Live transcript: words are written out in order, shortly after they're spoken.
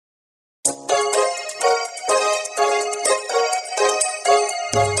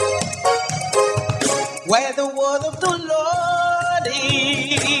Where the word of the Lord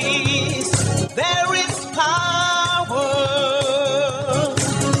is, there is power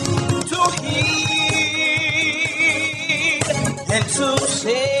to heal and to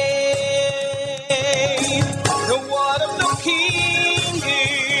save. The word of the King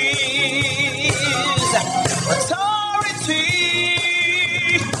is authority.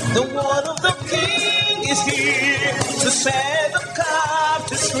 The word of the King is here to set the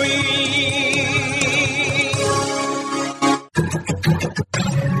captives free.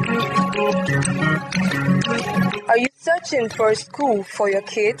 Are you searching for a school for your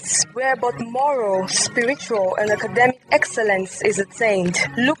kids where both moral, spiritual, and academic excellence is attained?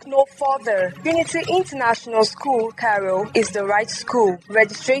 Look no further. Trinity International School, Cairo, is the right school.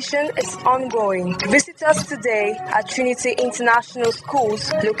 Registration is ongoing. Visit us today at Trinity International Schools,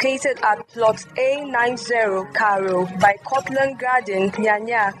 located at Plot A90, Cairo, by Cortland Garden,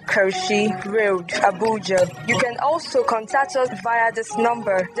 Nyanya, Kershi Road, Abuja. You can also contact us via this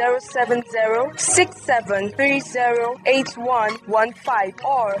number 070-6730-8115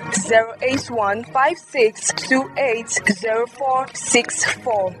 or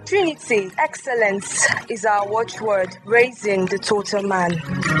 081-5628-0464. Trinity, excellence is our watchword, raising the total man.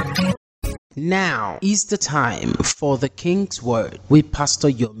 Now is the time for the King's Word with Pastor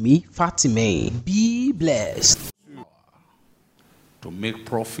Yomi Fatime. Be blessed. To make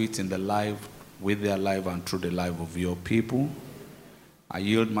profit in the life, with their life and through the life of your people, I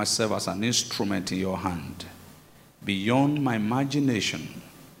yield myself as an instrument in your hand. Beyond my imagination,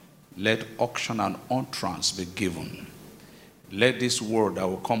 let auction and utterance be given. Let this word that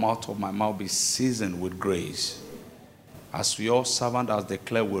will come out of my mouth be seasoned with grace. As your servant has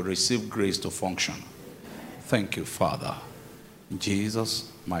declared, will receive grace to function. Thank you, Father. In Jesus'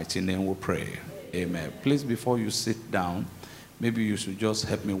 mighty name we pray. Amen. Please, before you sit down, maybe you should just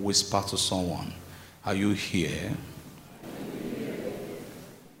help me whisper to someone. Are you here?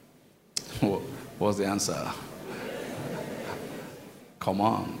 What's the answer? Come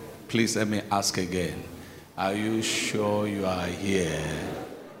on. Please let me ask again. Are you sure you are here?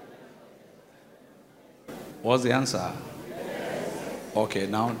 What's the answer? Yes. Okay,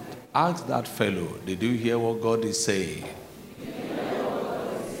 now ask that fellow, did you hear what God is saying?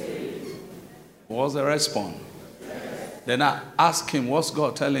 What's the response? Yes. Then I ask him, what's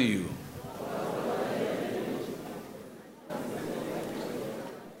God telling you?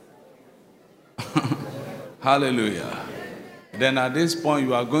 Hallelujah. Then at this point,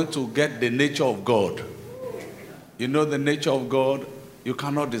 you are going to get the nature of God. You know the nature of God, you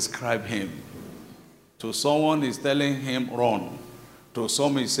cannot describe him. To someone is telling him run. To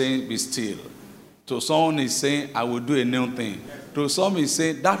some is saying be still. To someone is saying I will do a new thing. To some is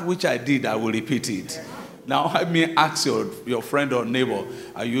saying that which I did, I will repeat it. Now let me ask your friend or neighbor,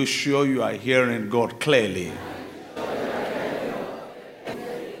 are you sure you are hearing God clearly?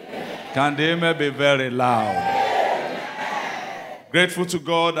 Can the amen be very loud? Grateful to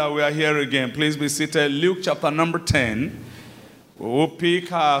God that we are here again. Please be seated. Luke chapter number 10. We will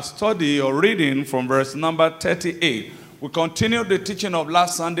pick our study or reading from verse number 38. We continue the teaching of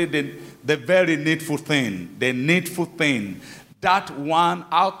last Sunday, the very needful thing. The needful thing. That one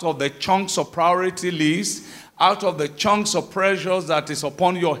out of the chunks of priority list, out of the chunks of pressures that is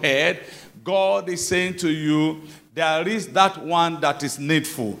upon your head, God is saying to you, there is that one that is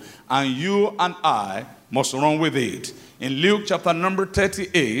needful, and you and I must run with it. In Luke chapter number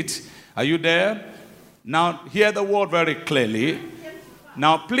 38, are you there? Now hear the word very clearly.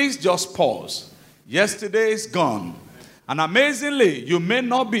 Now please just pause. Yesterday is gone, and amazingly, you may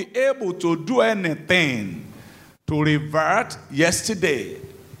not be able to do anything to revert yesterday.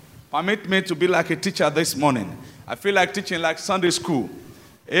 Permit me to be like a teacher this morning. I feel like teaching like Sunday school.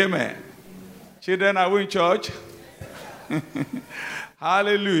 Amen. Children, are we in church?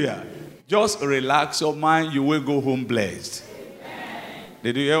 Hallelujah. Just relax your mind. You will go home blessed.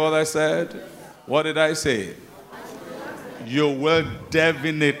 Did you hear what I said? What did I say? You will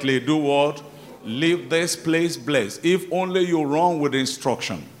definitely do what? Leave this place blessed. If only you run with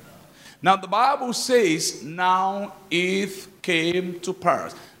instruction. Now the Bible says, now it came to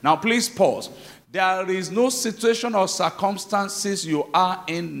pass. Now please pause. There is no situation or circumstances you are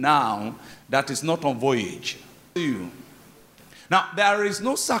in now that is not on voyage. Now, there is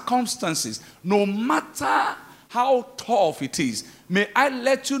no circumstances, no matter how tough it is. May I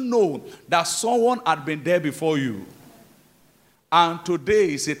let you know that someone had been there before you. And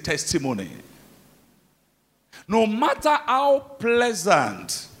today is a testimony. No matter how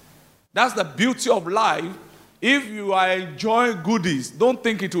pleasant, that's the beauty of life. If you are enjoying goodies, don't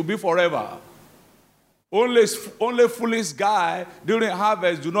think it will be forever. Only foolish guy during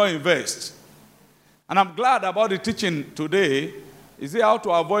harvest do not invest. And I'm glad about the teaching today. Is it how to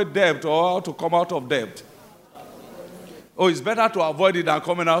avoid debt or how to come out of debt? Oh, it's better to avoid it than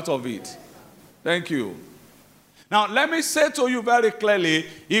coming out of it. Thank you. Now, let me say to you very clearly,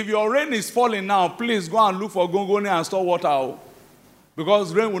 if your rain is falling now, please go and look for gongoni and store water.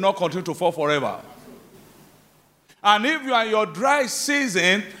 Because rain will not continue to fall forever. And if you are in your dry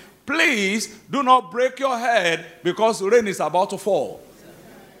season, please do not break your head because rain is about to fall.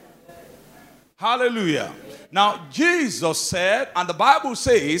 Hallelujah. Now, Jesus said, and the Bible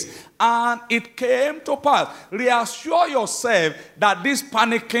says, and it came to pass. Reassure yourself that this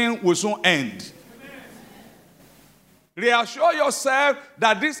panicking will soon end. Reassure yourself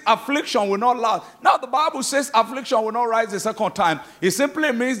that this affliction will not last. Now, the Bible says affliction will not rise a second time. It simply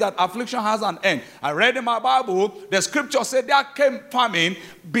means that affliction has an end. I read in my Bible, the scripture said there came famine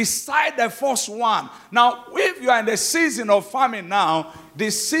beside the first one. Now, if you are in the season of famine now, the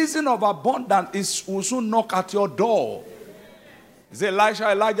season of abundance will soon knock at your door. It's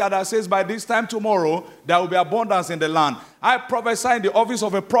Elijah that says, by this time tomorrow, there will be abundance in the land. I prophesy in the office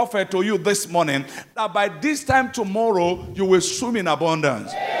of a prophet to you this morning that by this time tomorrow, you will swim in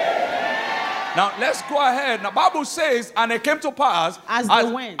abundance. Now, let's go ahead. The Bible says, and it came to pass, as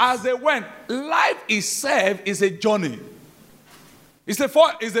they went. Life itself is a journey. It's a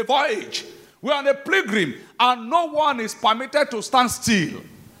voyage. We are on a pilgrim, and no one is permitted to stand still.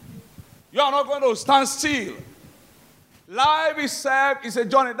 You are not going to stand still. Life itself is a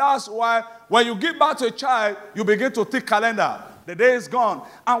journey. That's why when you give birth to a child, you begin to think calendar. The day is gone.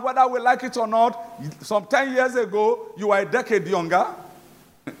 And whether we like it or not, some 10 years ago, you were a decade younger.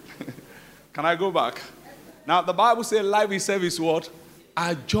 Can I go back? Now, the Bible says life itself is what?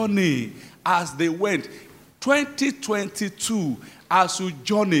 A journey. As they went. 2022, as you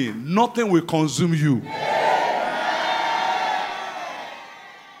journey, nothing will consume you.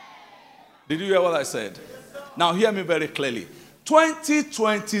 Did you hear what I said? Now hear me very clearly.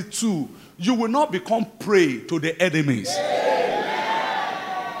 2022, you will not become prey to the enemies.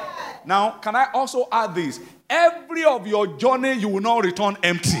 Now, can I also add this? Every of your journey, you will not return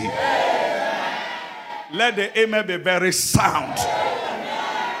empty. Let the amen be very sound.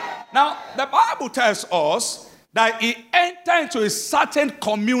 Now, the Bible tells us that he entered into a certain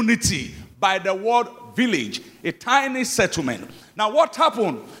community by the word village, a tiny settlement. Now, what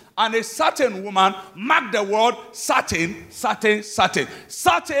happened? And a certain woman marked the word certain. Certain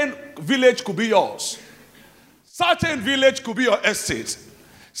village could be yours. Certain village could be your estate.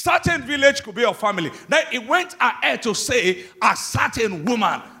 Certain village could be your family. Then it went ahead to say a certain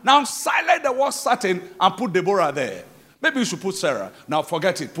woman. Now silence the word certain and put Deborah there. Maybe you should put Sarah. Now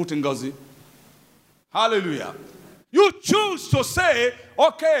forget it. Put Ngozi. Hallelujah. You choose to say,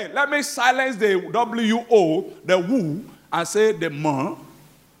 okay, let me silence the W-O, the woo, and say the man.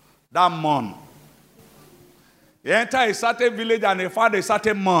 That man. He entered a certain village and he found a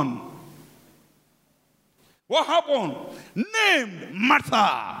certain man. What happened? Named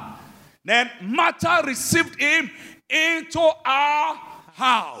Martha. Then Martha received him into our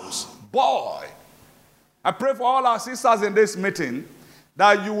house. Boy. I pray for all our sisters in this meeting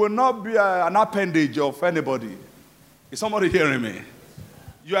that you will not be an appendage of anybody. Is somebody hearing me?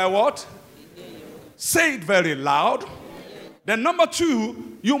 You are what? Say it very loud. Then number two,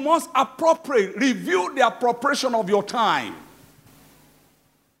 you must review the appropriation of your time.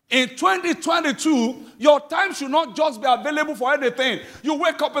 In 2022, your time should not just be available for anything. You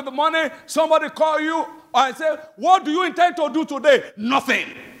wake up in the morning, somebody call you and say, what do you intend to do today? Nothing.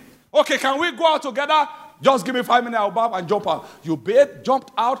 Okay, can we go out together? Just give me 5 minutes, I'll bath and jump out. You bathed,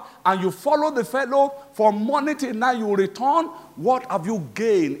 jumped out, and you follow the fellow from morning till night. You return. What have you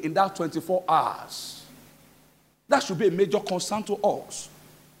gained in that 24 hours? That should be a major concern to us.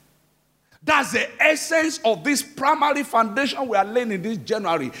 That's the essence of this primary foundation we are laying in this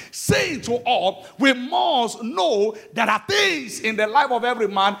January. Saying to all, we must know there are things in the life of every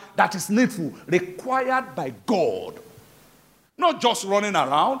man that is needful, required by God. Not just running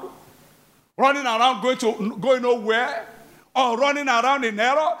around going nowhere, or running around in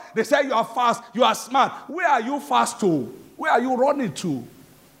error. They say you are fast, you are smart. Where are you fast to? Where are you running to?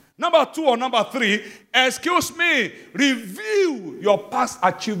 Number two or number three, excuse me, review your past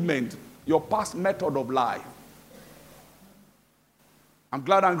achievement, your past method of life. I'm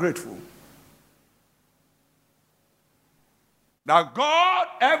glad and grateful that God,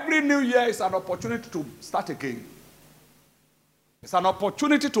 every new year is an opportunity to start again. It's an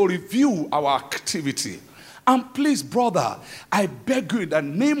opportunity to review our activity. And please, brother, I beg you in the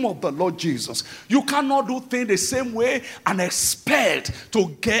name of the Lord Jesus, you cannot do things the same way and expect to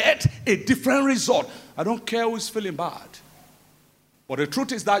get a different result. I don't care who is feeling bad. But the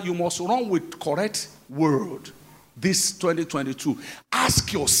truth is that you must run with correct word. This 2022,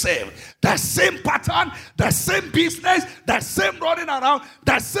 ask yourself, that same pattern, that same business, that same running around,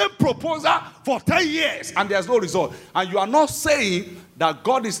 that same proposal for 10 years, and there's no result. And you are not saying that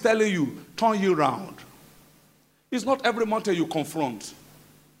God is telling you, turn you around. It's not every mountain you confront.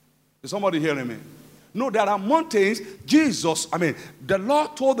 Is somebody hearing me? No, there are mountains. The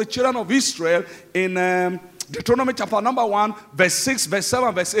Lord told the children of Israel in Deuteronomy chapter number 1, verse 6, verse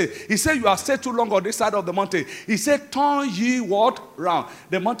 7, verse 8. He said, you have stayed too long on this side of the mountain. He said, turn ye what? Round.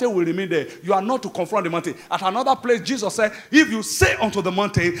 The mountain will remain there. You are not to confront the mountain. At another place, Jesus said, if you say unto the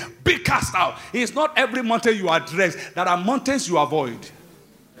mountain, be cast out. It's not every mountain you address. There are mountains you avoid.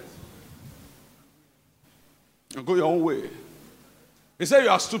 And go your own way. He said, you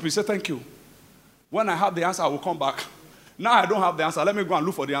are stupid. He said, thank you. When I have the answer, I will come back. Now I don't have the answer. Let me go and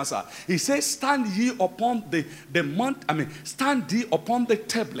look for the answer. He says, stand ye upon stand ye upon the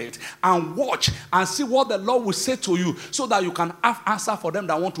tablet and watch and see what the Lord will say to you, so that you can have answer for them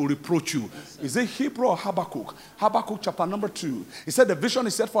that want to reproach you. Is it Hebrew or Habakkuk? Habakkuk chapter number 2. He said the vision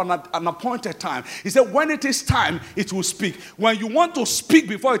is set for an appointed time. He said when it is time, it will speak. When you want to speak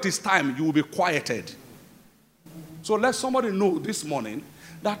before it is time, you will be quieted. So let somebody know this morning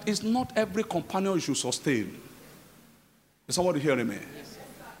that it's not every companion you should sustain. Is somebody hearing me? Yes,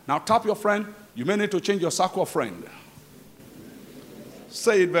 now tap your friend. You may need to change your circle of friend.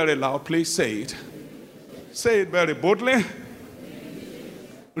 Say it very loud, please. Say it. Say it very boldly.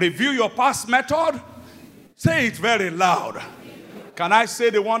 Review your past method. Say it very loud. Can I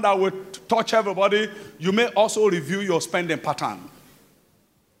say the one that will touch everybody? You may also review your spending pattern.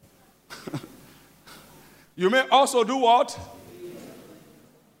 You may also do what?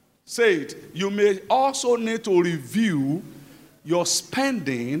 Say it. You may also need to review your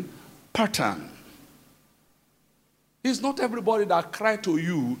spending pattern. It's not everybody that cry to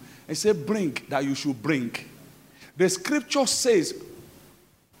you and say, bring, that you should bring. The scripture says,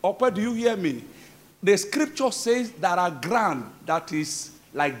 Opa, do you hear me? The scripture says there are ground that is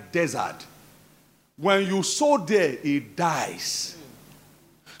like desert. When you sow there, it dies.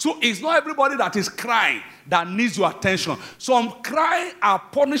 So it's not everybody that is crying that needs your attention. Some cry are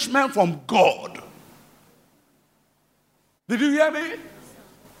punishment from God. Did you hear me?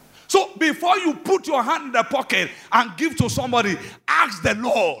 So before you put your hand in the pocket and give to somebody, ask the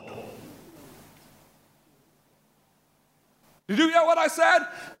Lord. Did you hear what I said?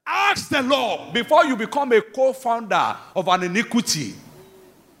 Ask the Lord before you become a co-founder of an iniquity.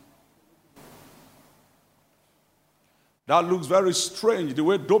 That looks very strange, the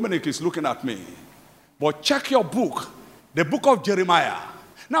way Dominic is looking at me. But check your book, the book of Jeremiah.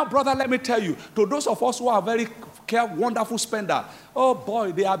 Now, brother, let me tell you, to those of us who are very wonderful spender, oh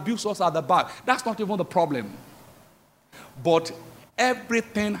boy, they abuse us at the back. That's not even the problem. But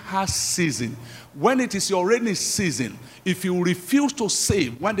everything has season. When it is your rainy season, if you refuse to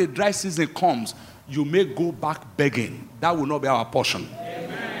save, when the dry season comes, you may go back begging. That will not be our portion.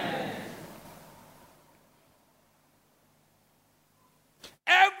 Amen.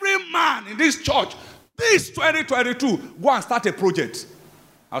 Every man in this church, this 2022, go and start a project.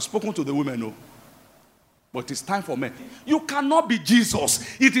 I've spoken to the women, no. But it's time for men. You cannot be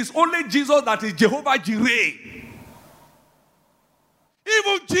Jesus. It is only Jesus that is Jehovah Jireh.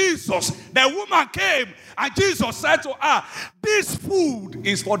 Even Jesus, the woman came and Jesus said to her, this food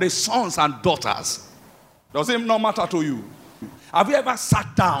is for the sons and daughters. Does it not matter to you? Have you ever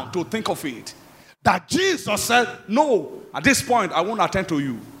sat down to think of it? That Jesus said, no, at this point I won't attend to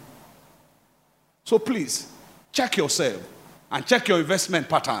you. So please, check yourself and check your investment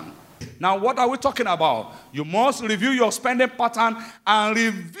pattern. Now, what are we talking about? You must review your spending pattern and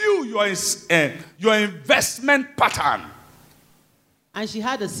review your investment pattern. And she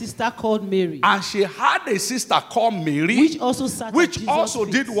had a sister called Mary. And she had a sister called Mary. Which also sat which at Jesus' also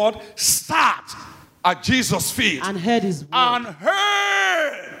feet. did what? Sat at Jesus' feet. And heard his word. And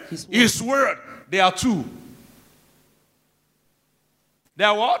heard his word. There are two. There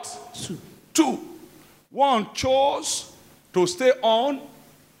are what? Two. One chose to stay on,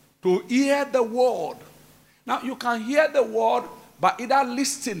 to hear the word. Now, you can hear the word by either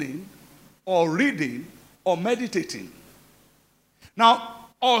listening or reading or meditating. Now,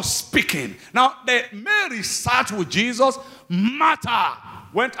 or speaking. Now, Mary sat with Jesus. Martha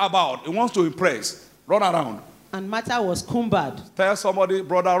went about. He wants to impress. Run around. And Martha was cumbered. Tell somebody,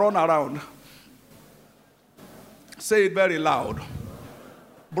 brother, run around. Say it very loud.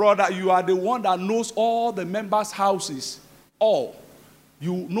 Brother, you are the one that knows all the members' houses. All.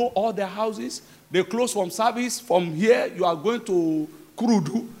 You know all their houses. They close from service. From here, you are going to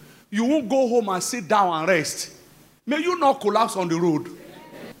Kurudu. You won't go home and sit down and rest. May you not collapse on the road.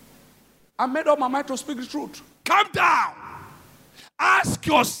 I made up my mind to speak the truth. Calm down. Ask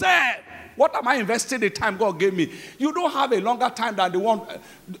yourself, what am I investing the time God gave me? You don't have a longer time than the one.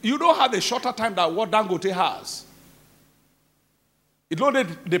 You don't have a shorter time than what Dangote has. It only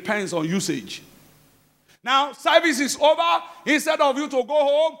depends on usage. Now, service is over. Instead of you to go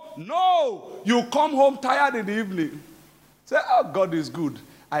home, no. You come home tired in the evening. Say, oh, God is good.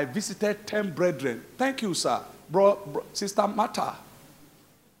 I visited 10 brethren. Thank you, sir. Sister Martha.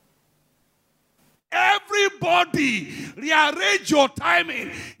 Everybody, rearrange your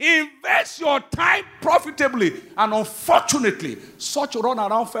timing. Invest your time profitably. And unfortunately, such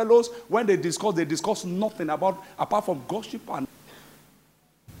run-around fellows, when they discuss nothing apart from gossip. And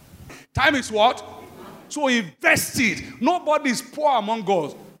time is what? So invest it. Nobody is poor among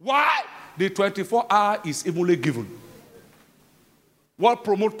us. Why? The 24-hour is evenly given. What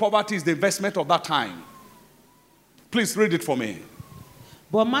promotes poverty is the investment of that time. Please read it for me.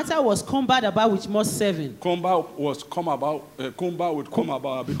 But Martha was cumbered about with much serving. Cumbered with much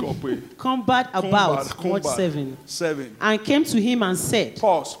serving. And came to him and said.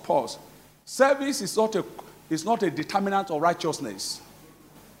 Pause. Service is not a determinant of righteousness.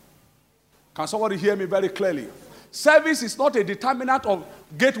 Can somebody hear me very clearly? Service is not a determinant of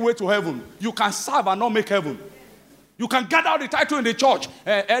gateway to heaven. You can serve and not make heaven. You can gather the title in the church.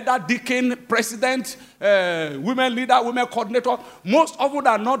 Elder, deacon, president, women leader, women coordinator. Most often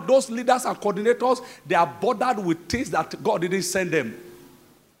than not, those leaders and coordinators, they are bothered with things that God didn't send them.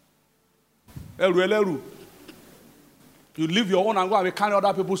 You leave your own and go and carry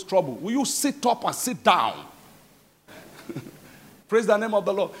other people's trouble. Will you sit up and sit down? Praise the name of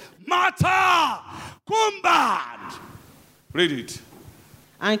the Lord. Martha, cumbered. Read it.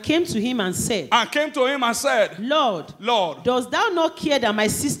 And came to him and said. Lord, dost thou not care that my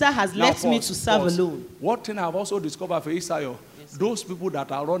sister has left me to serve alone? What thing I've also discovered for Isaiah, those people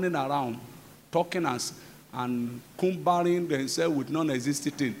that are running around, talking and cumbering themselves with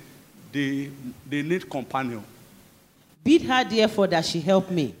non-existing things, they need companion. Bid her therefore that she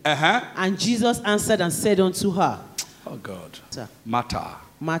help me. And Jesus answered and said unto her, oh God. Martha.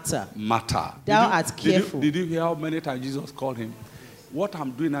 Thou art careful. Did you hear how many times Jesus called him? What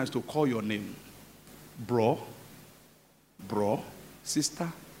I'm doing now is to call your name. Bro, sister,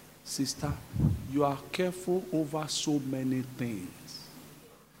 you are careful over so many things.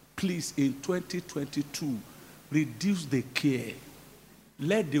 Please, in 2022, reduce the care.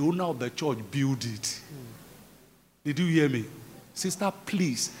 Let the owner of the church build it. Did you hear me? Sister,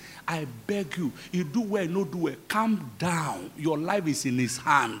 please, I beg you, you do well, no do well. Calm down. Your life is in his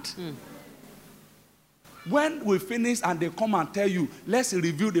hand. When we finish and they come and tell you, let's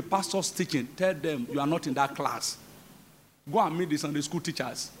review the pastor's teaching, tell them you are not in that class. Go and meet the Sunday school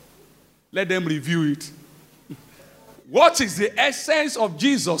teachers. Let them review it. What is the essence of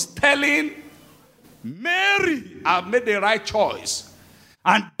Jesus telling Mary, I've made the right choice,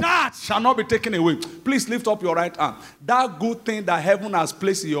 and that shall not be taken away? Please lift up your right hand. That good thing that heaven has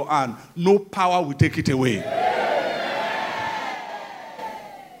placed in your hand, no power will take it away.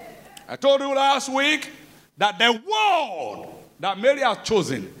 I told you last week that the word that Mary has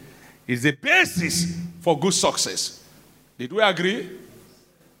chosen is the basis for good success. Did we agree?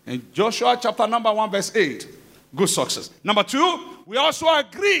 In Joshua chapter number 1 verse 8, good success. Number 2, we also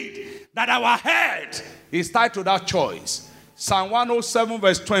agreed that our head is tied to that choice. Psalm 107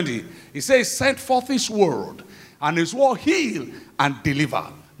 verse 20, it says, send forth his word, and his word heal and deliver.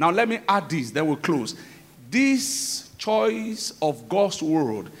 Now let me add this, then we'll close. This choice of God's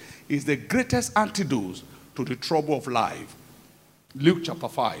word is the greatest antidote to the trouble of life. Luke chapter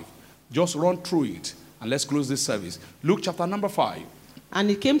 5. Just run through it and let's close this service. Luke chapter number 5.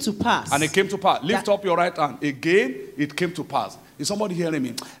 And it came to pass. Lift up your right hand. Again, it came to pass. Is somebody hearing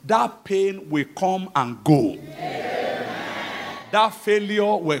me? That pain will come and go. That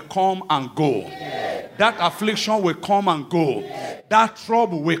failure will come and go. That affliction will come and go. That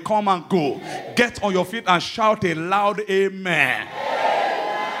trouble will come and go. Get on your feet and shout a loud amen.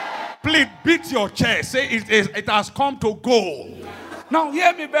 Please beat your chest. Say it has come to go. Now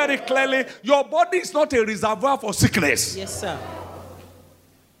hear me very clearly. Your body is not a reservoir for sickness. Yes, sir.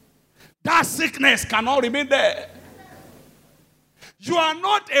 That sickness cannot remain there. You are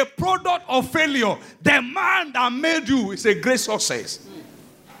not a product of failure. The man that made you is a great success.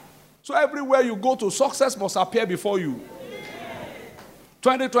 So everywhere you go to, success must appear before you.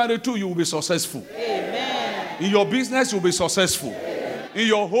 2022, you will be successful. Amen. In your business, you'll be successful. In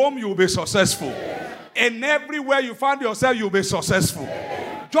your home, you'll be successful. And everywhere you find yourself, you'll be successful.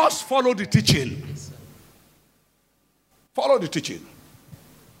 Just follow the teaching. Follow the teaching.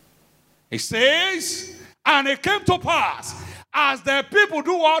 It says, and it came to pass, as the people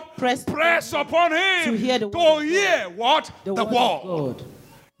do what? Press upon him. To hear the word. What? The word.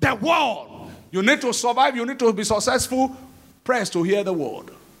 The word. You need to survive. You need to be successful. Press to hear the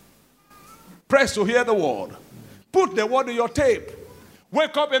word. Press to hear the word. Put the word in your tape.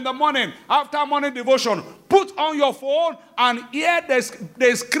 Wake up in the morning, after morning devotion, put on your phone and hear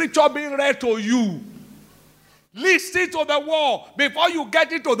the scripture being read to you. Listen to the word. Before you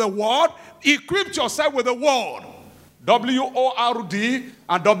get into the word, equip yourself with the word. W-O-R-D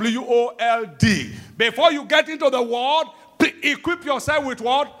and W-O-L-D. Before you get into the word, equip yourself with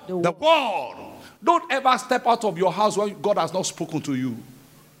what? The word. Don't ever step out of your house when God has not spoken to you.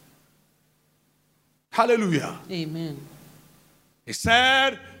 Hallelujah. Amen. He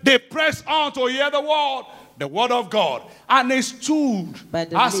said, they pressed on to hear the word of God. And they stood,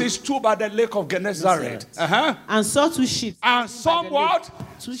 he stood by the lake of Gennesaret. And saw two ships. And somewhat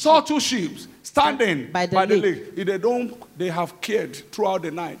saw two ships standing by the lake. They have cared throughout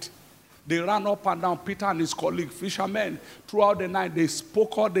the night. They ran up and down, Peter and his colleague, fishermen, throughout the night. They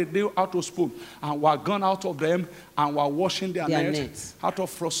spoke all they knew how to speak, and were gone out of them, and were washing their nets. Out of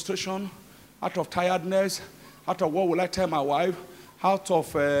frustration, out of tiredness, out of what will I tell my wife, out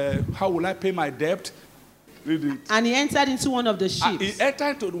of how will I pay my debt. Read it. And he entered into one of the ships. He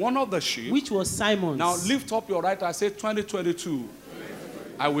entered into one of the ships. Which was Simon's. Now lift up your right hand. Say 2022.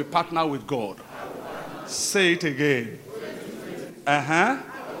 I will partner with God. Say it again.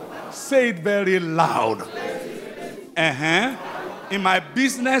 Say it very loud. In my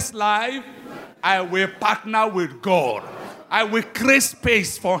business life, I will partner with God. I will create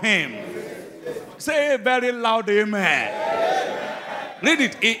space for him. Say it very loud, amen. Read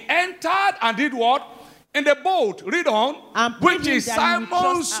it. He entered and did what? In the boat. Read on. Which is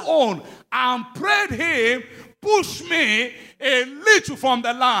Simon's own. And prayed him, push me a little from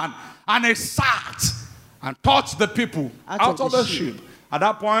the land. And he sat and touched the people out of the ship. At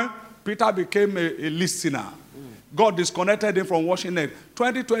that point, Peter became a listener. God disconnected him from washing it.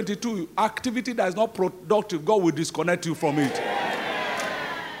 2022, activity that is not productive, God will disconnect you from it.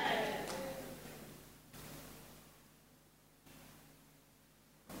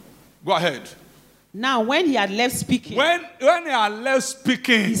 Go ahead. Now, when he had left speaking,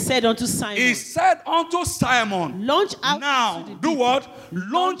 he said unto Simon, launch out. Now, do what?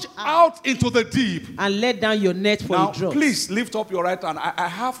 Launch out into the deep and let down your net for a draught. Please lift up your right hand. I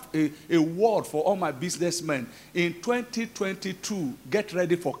have a word for all my businessmen. In 2022, get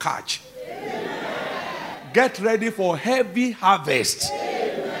ready for catch. Get ready for heavy harvest.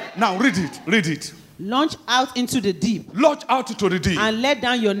 Now, read it. Launch out into the deep. Launch out into the deep. And let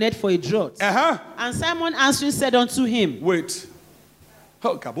down your net for a draught. And Simon answering said unto him, wait.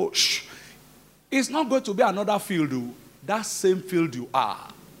 Oh, kabosh. It's not going to be another field, though. That same field you are.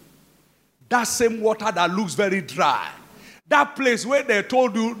 That same water that looks very dry. That place where they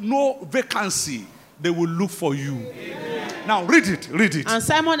told you no vacancy. They will look for you. Amen. Now read it. And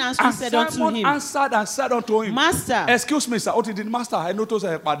Simon answered said unto him, Master. Excuse me, sir. What did Master? I noticed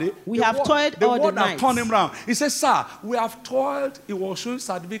we have toiled all the night. Turned him round. He said, sir, we have toiled. He was showing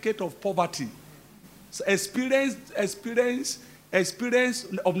certificate of poverty. So experience of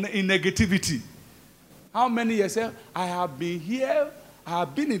in negativity. How many years? I have been here. I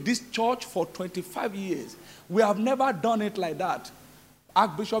have been in this church for 25 years. We have never done it like that.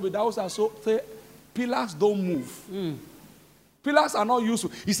 Archbishop Idausa say, pillars don't move. Pillars are not useful.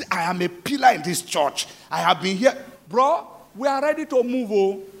 He said, I am a pillar in this church. I have been here. Bro, we are ready to move.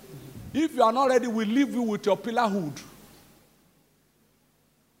 Oh. If you are not ready, we'll leave you with your pillarhood.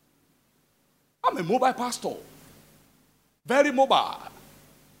 I'm a mobile pastor. Very mobile.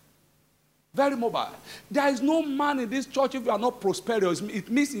 Very mobile. There is no man in this church, if you are not prosperous, it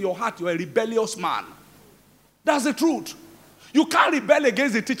means in your heart you are a rebellious man. That's the truth. You can't rebel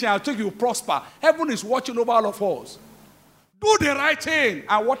against the teaching and think you prosper. Heaven is watching over all of us. Do the right thing,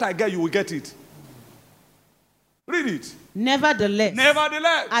 and what I get, you will get it. Read it. Nevertheless.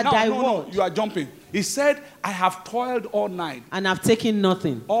 At thy word. You are jumping. He said, I have toiled all night. And have taken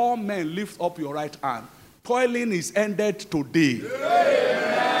nothing. All men, lift up your right hand. Toiling is ended today.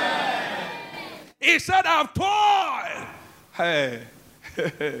 Amen. He said, I have toiled. Hey.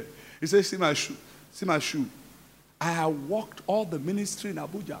 He said, see my shoe. See my shoe. I have walked all the ministry in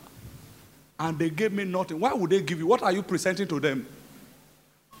Abuja. And they gave me nothing. Why would they give you? What are you presenting to them?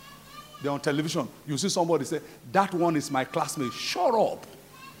 They're on television. You see somebody say, that one is my classmate. Shut up.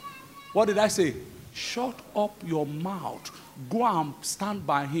 What did I say? Shut up your mouth. Go and stand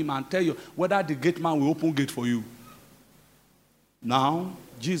by him and tell you whether the gate man will open gate for you. Now,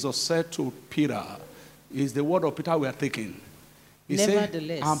 Jesus said to Peter, is the word of Peter we are taking. He said,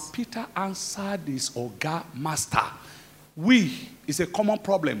 and Peter answered his Oga, Master, it's a common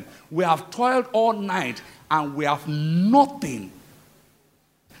problem. We have toiled all night and we have nothing.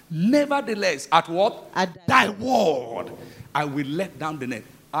 Nevertheless, at what? At thy word, I will let down the net.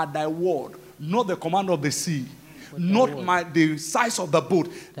 At thy word, not the command of the sea, not the size of the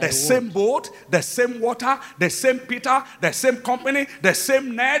boat. The same boat, the same water, the same Peter, the same company, the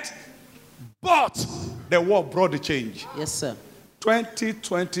same net. But the word brought the change. Yes, sir.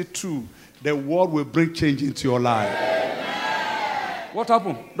 2022, the word will bring change into your life. What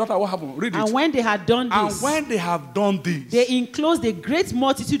happened? Daughter, what happened? Read it. And when they had done this. And when they have done this. They enclosed a great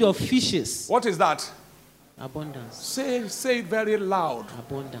multitude of fishes. What is that? Abundance. Say it very loud.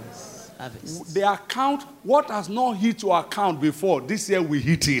 Abundance. Harvest. The account, what has not hit your account before, this year we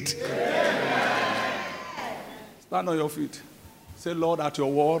hit it. Stand on your feet. Say, Lord, at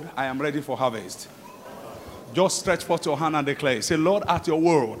your word, I am ready for harvest. Just stretch forth your hand and declare. Say, Lord, at your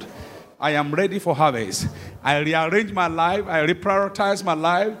word, I am ready for harvest. I rearrange my life. I reprioritize my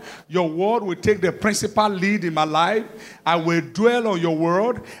life. Your word will take the principal lead in my life. I will dwell on your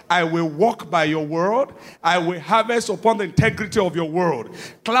word. I will walk by your word. I will harvest upon the integrity of your word.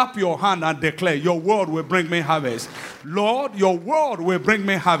 Clap your hand and declare, your word will bring me harvest. Lord, your word will bring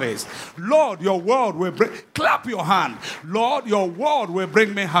me harvest. Lord, your word will bring... Clap your hand. Lord, your word will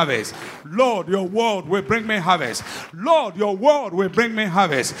bring me harvest. Lord, your word will bring me harvest. Lord, your word will bring me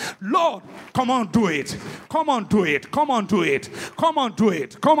harvest. Lord, come on, do it. Come on, do it. Come on, do it. Come on, do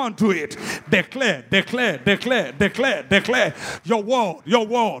it. Come on, do it. Declare, declare, declare, declare, declare. Your word, your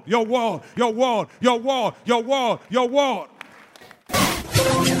word, your word, your word, your word, your word, your word.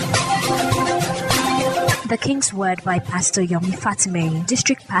 The King's Word by Pastor Yomi Fatime,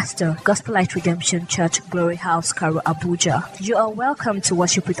 District Pastor, Gospel Light Redemption Church, Glory House, Karo, Abuja. You are welcome to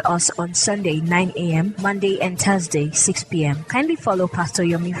worship with us on Sunday, 9 a.m., Monday and Thursday, 6 p.m. Kindly follow Pastor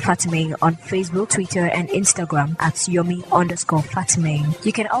Yomi Fatime on Facebook, Twitter, and Instagram at Yomi_Fatime.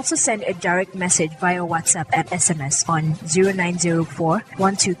 You can also send a direct message via WhatsApp and SMS on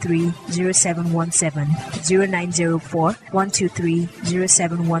 0904-123-0717,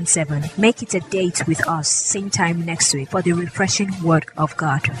 0904-123-0717. Make it a date with us. Same time next week for the refreshing word of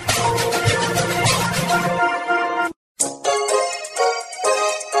God.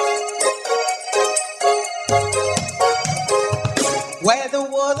 Where the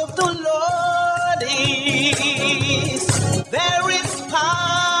word of the Lord is, there is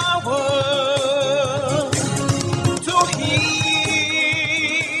power to heal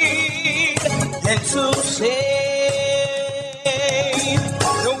and to save.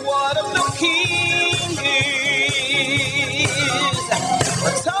 The word of the King is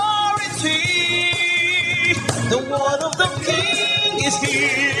authority. The word of the King is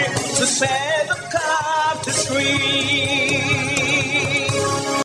here to set the captives free.